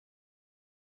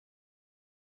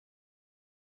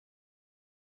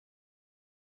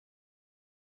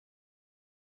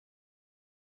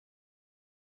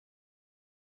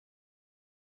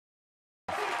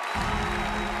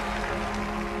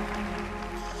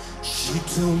She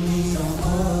told me don't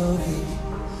worry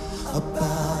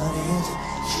about it.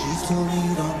 She told me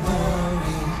don't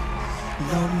worry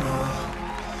no more.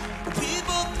 We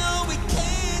both know we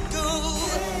can't go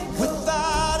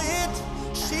without it.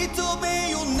 She told me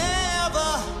you'll never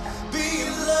be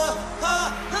in love. I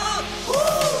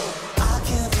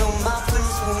can't feel my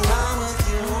face when I'm with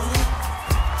you,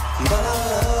 but I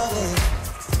love it,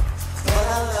 but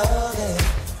I love it.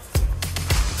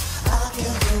 I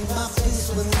can't feel my face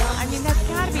when I'm with you. That's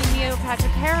gotta be Neil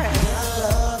Patrick Harris. I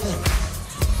love it,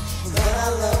 but I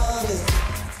love it.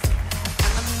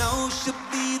 And I know she'll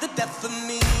be the death of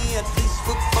me. At least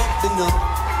we're bumping up.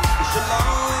 She'll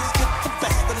always get the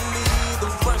best of me. The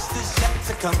worst is yet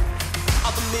to come.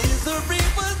 All the misery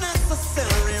was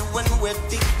necessary when we're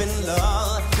deep in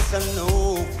love. Yes, I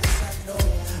know.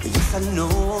 Yes, I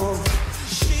know.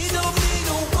 She told me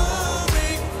don't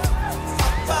worry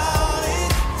about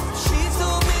it. She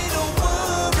told me don't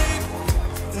worry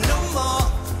no more.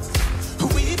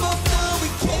 We both know we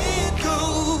can't go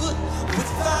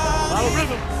without it.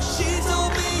 She told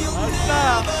me you'll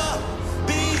never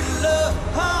be in love.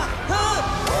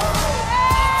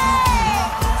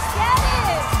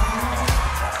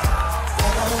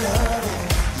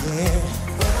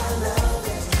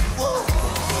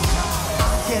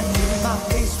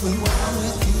 When I'm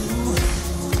with you,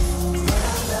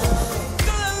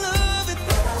 I love it.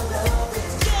 I love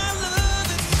it. Yeah, I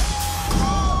love it.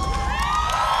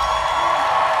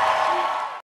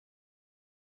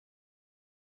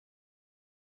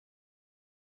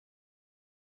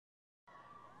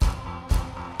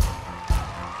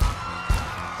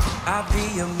 I'll be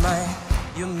your might,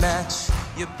 your match,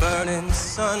 your burning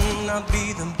sun. I'll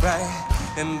be the bright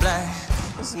and black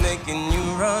that's making you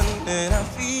run. And I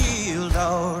feel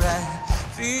alright,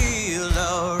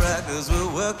 cause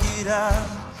we'll work it out.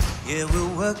 Yeah,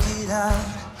 we'll work it out.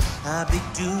 I'll be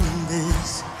doing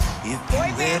this if you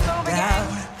ever doubt.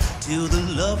 Till the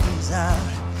love runs out,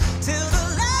 till the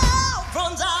love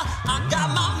runs out. I got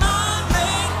my mind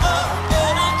made up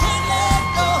and I can't let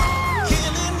go.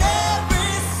 Killing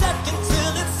every second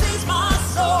till it sees my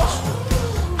soul.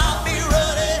 I'll be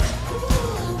running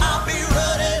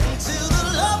till the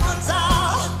love runs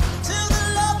out, till the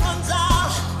love runs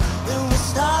out. Then we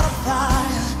start a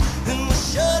fire, then we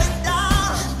shut it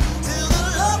down, till the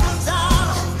love runs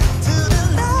out, till the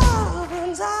love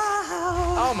runs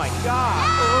out. Oh my God.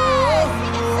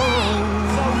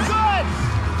 So good.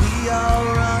 We all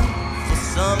run for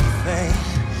something,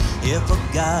 if for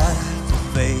God, for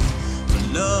faith, for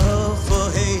love, for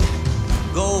hate,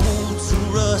 gold to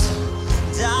rust,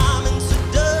 diamond to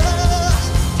dust.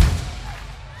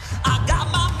 I got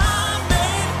my mind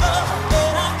made up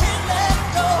and I can't let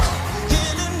go.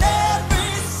 Killing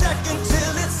every second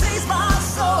till it sees my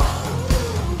soul.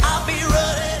 I'll be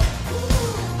running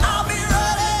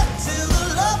till the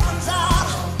love runs out,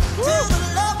 till the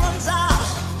love runs out.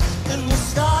 Then we'll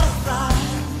start a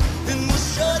fire, then we'll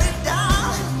shut it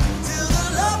down, till the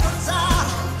love runs out,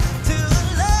 till the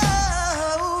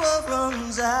love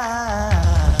runs out.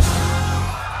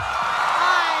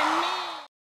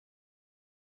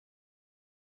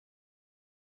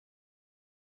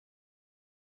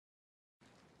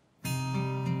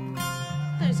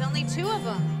 There's only two of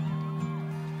them.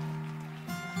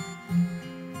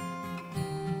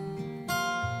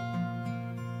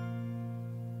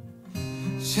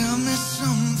 Tell me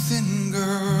something,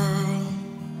 girl.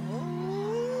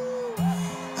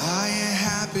 Are you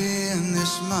happy in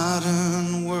this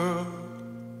modern world?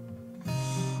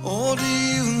 Or do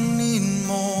you need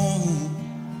more?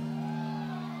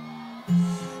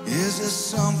 Is there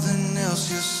something else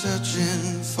you're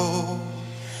searching for?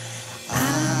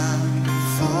 I'm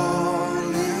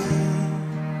falling,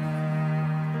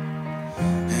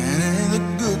 and in the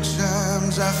good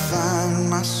times I find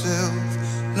myself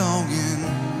longing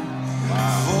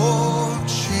for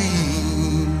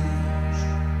change,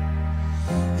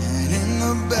 and in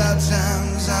the bad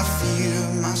times I fear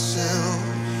myself.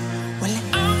 Well,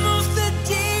 I'm off the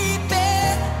deep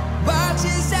end, watch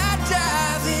as I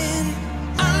dive in.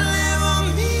 I'll never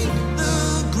meet the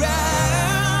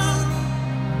ground.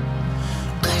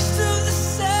 Close to the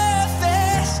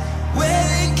surface, where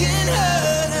they can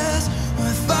hurt us.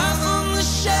 We're far from the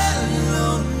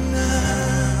shallow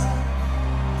now.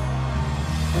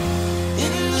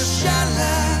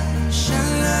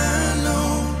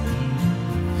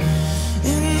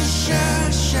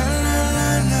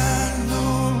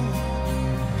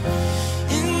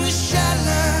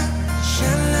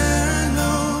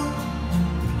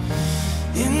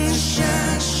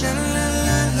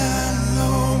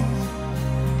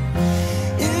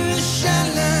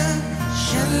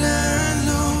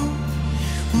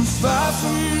 far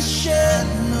from the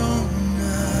shadow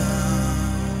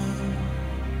now.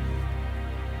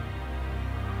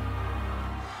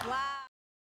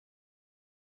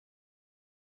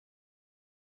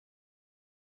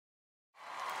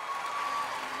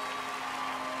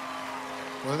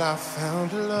 Well, I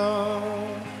found a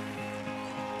love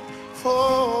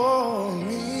for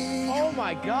me. Oh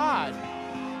my God.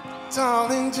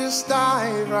 Darling, just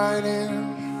dive right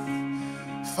in.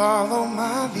 Follow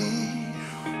my lead.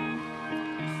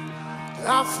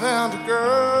 I found a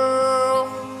girl,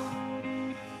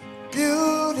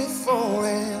 beautiful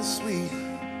and sweet.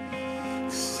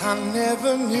 'Cause I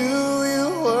never knew you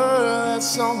were that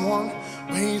someone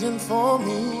waiting for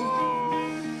me.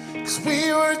 'Cause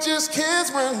we were just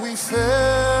kids when we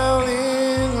fell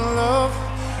in love,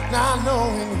 not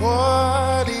knowing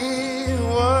what it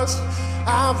was.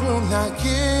 I will not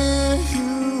give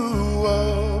you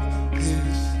up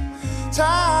this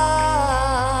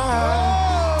time.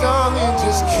 Darling,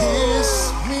 just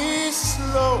kiss me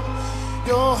slow.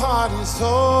 Your heart is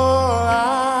all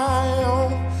I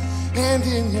own, and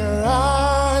in your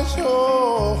eyes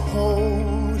you're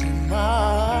holding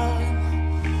mine.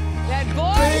 That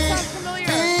voice sounds familiar.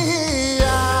 Baby,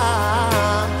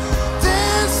 I'm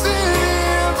dancing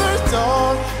in the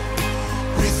dark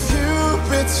with you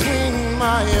between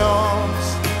my arms,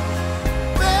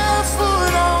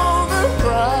 barefoot on the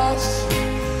grass,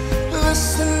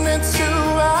 listening to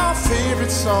our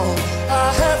favorite song.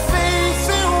 I have faith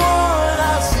in what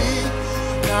I see.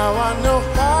 Now I know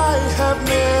I have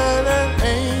met an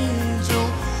angel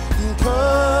in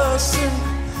person.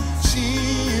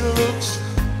 She looks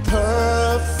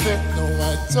perfect. No,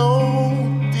 I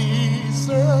don't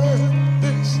deserve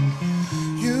this.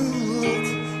 You look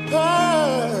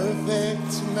perfect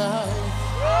tonight.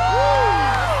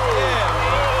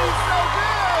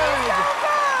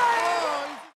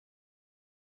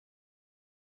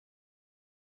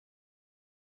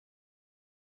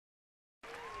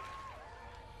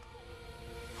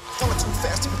 Falling too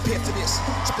fast to prepare for this.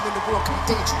 Jumping in the world can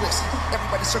be dangerous.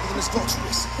 Everybody circling is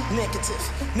vulturous, negative,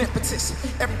 nepotism.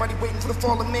 Everybody waiting for the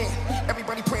fall of man.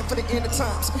 Everybody praying for the end of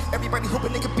times. Everybody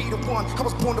hoping they could be the one. I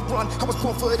was born to run. I was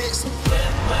born for this.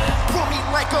 Pull me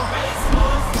like a,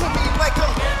 pull me like a,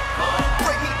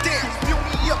 break me down, build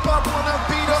me up. I wanna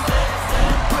be the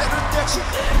better that you.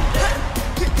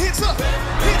 Hands up,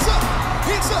 hands up,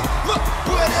 hands up. Look,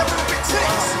 whatever it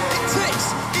takes, it takes,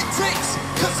 it takes.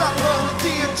 'Cause I love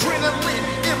the adrenaline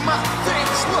in my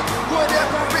veins. Look,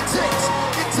 whatever it takes,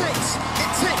 it takes,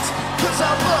 it takes. 'Cause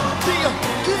I love the,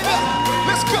 get up,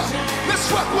 let's go, let's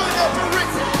rock whatever